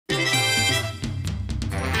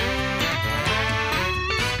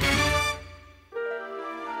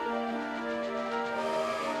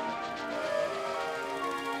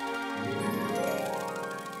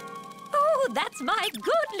my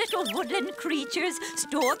good little woodland creatures.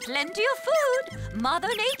 Store plenty of food. Mother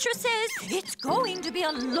Nature says it's going to be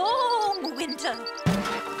a long winter.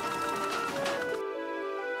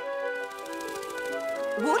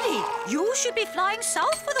 Woody, you should be flying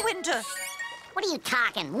south for the winter. What are you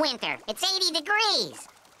talking, winter? It's 80 degrees.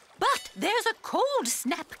 But there's a cold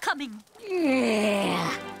snap coming.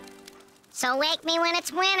 So wake me when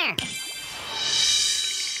it's winter.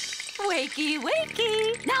 Wakey,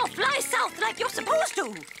 wakey. Now fly south like you're supposed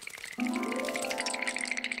to.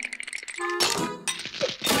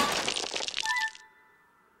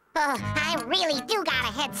 I really do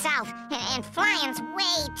gotta head south, and flying's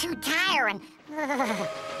way too tiring.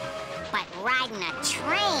 But riding a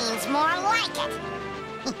train's more like it.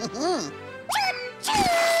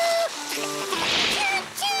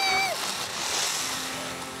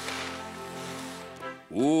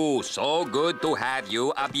 Ooh, so good to have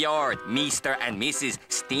you aboard, Mr. and Mrs.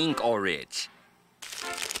 Stinkorich.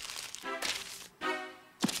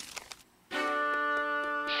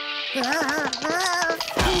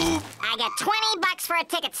 I got $20 for a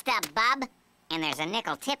ticket stub, bub. And there's a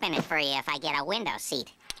nickel tip in it for you if I get a window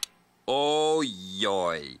seat. Oh,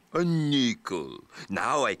 yoy. A nickel.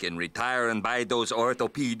 Now I can retire and buy those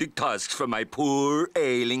orthopedic tusks for my poor,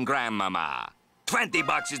 ailing grandmama.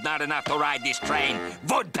 $20 is not enough to ride this train,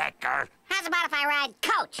 Woodpecker. How's about if I ride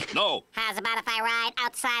coach? No. How's about if I ride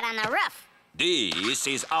outside on the roof? This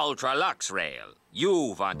is Ultra Lux Rail.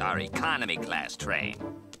 You want our economy class train.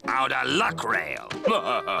 Outer Luck Rail.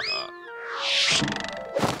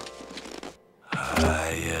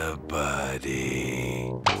 Hiya,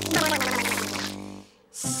 buddy.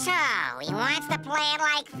 So, he wants to play it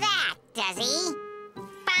like that, does he?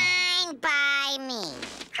 Fine by me.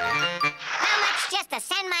 How much just to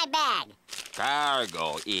send my bag?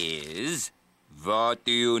 Cargo is, what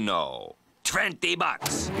do you know,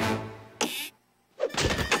 $20.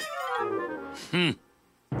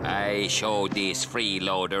 I show this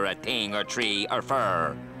freeloader a thing or tree or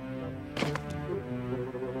fur.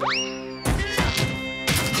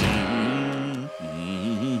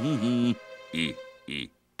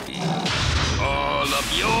 All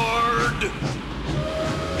aboard!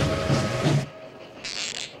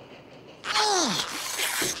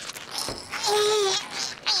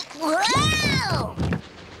 Whoa!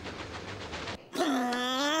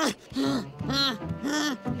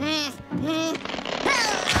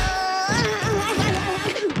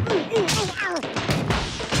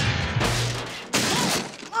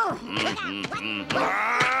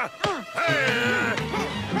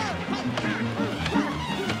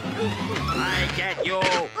 I get you, you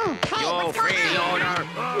freeloader.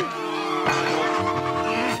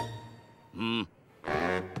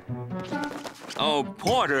 Oh,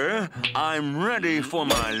 Porter, I'm ready for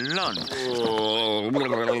my lunch.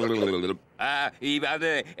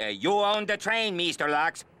 You own the train, Mr.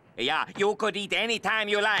 Lux. Yeah, you could eat any time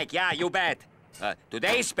you like. Yeah, you bet.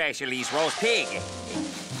 Today's special is roast pig.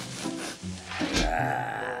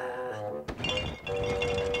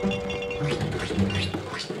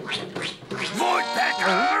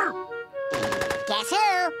 Woodpecker! Guess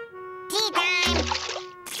who? Tea time!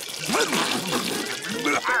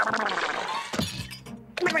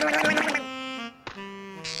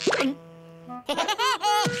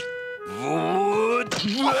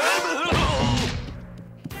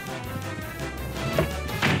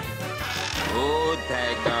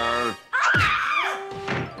 Woodpecker.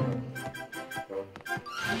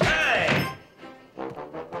 Hey!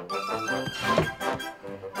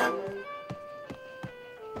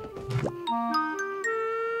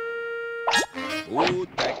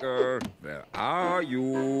 Woodpecker, where are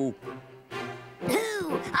you?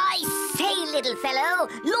 Who? I say, little fellow,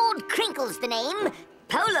 Lord Crinkle's the name.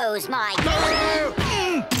 Polo's my game.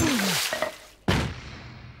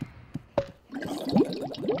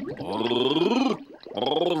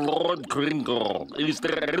 Lord Crinkle, is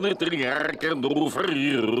there anything I can do for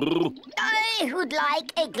you? I would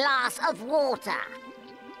like a glass of water.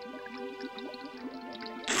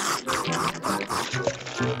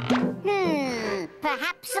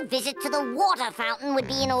 Perhaps a visit to the water fountain would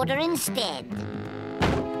be in order instead.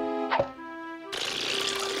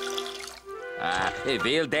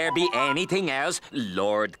 Will there be anything else,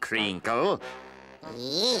 Lord Crinkle?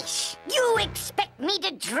 Yeesh. You expect me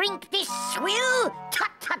to drink this swill?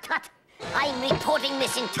 Tut, tut, tut. I'm reporting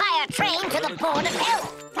this entire train to the Board of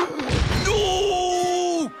Health.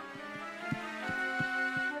 No!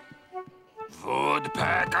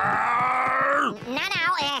 Woodpecker!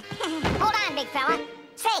 Now, hold on, big fella.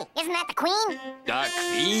 Say, isn't that the Queen? The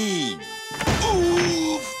Queen!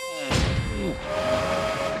 Oof!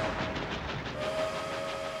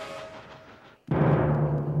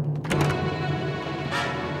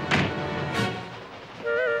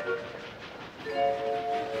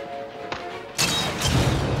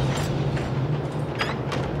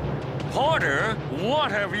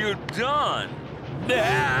 What have you done?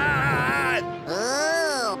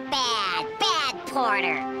 Ooh, bad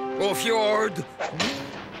Porter. Oh, Fjord!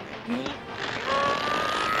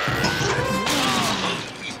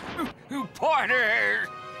 Porter!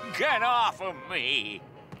 Get off of me!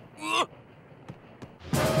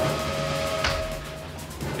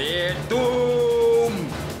 Doom!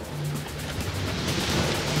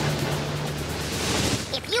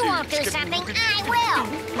 If you won't do something, I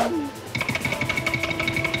will.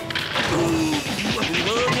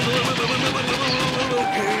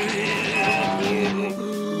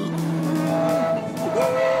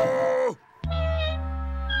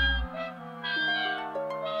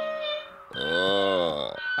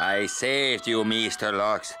 Oh, I saved you, Mr.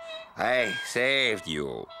 Lux. I saved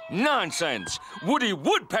you. Nonsense! Woody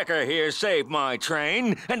Woodpecker here saved my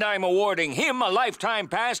train, and I'm awarding him a lifetime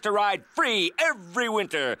pass to ride free every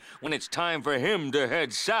winter when it's time for him to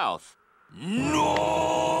head south.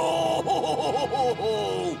 No!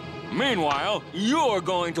 Meanwhile, you're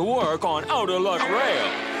going to work on Outer Luck Rail.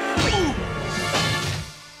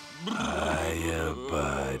 Hiya,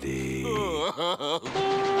 buddy.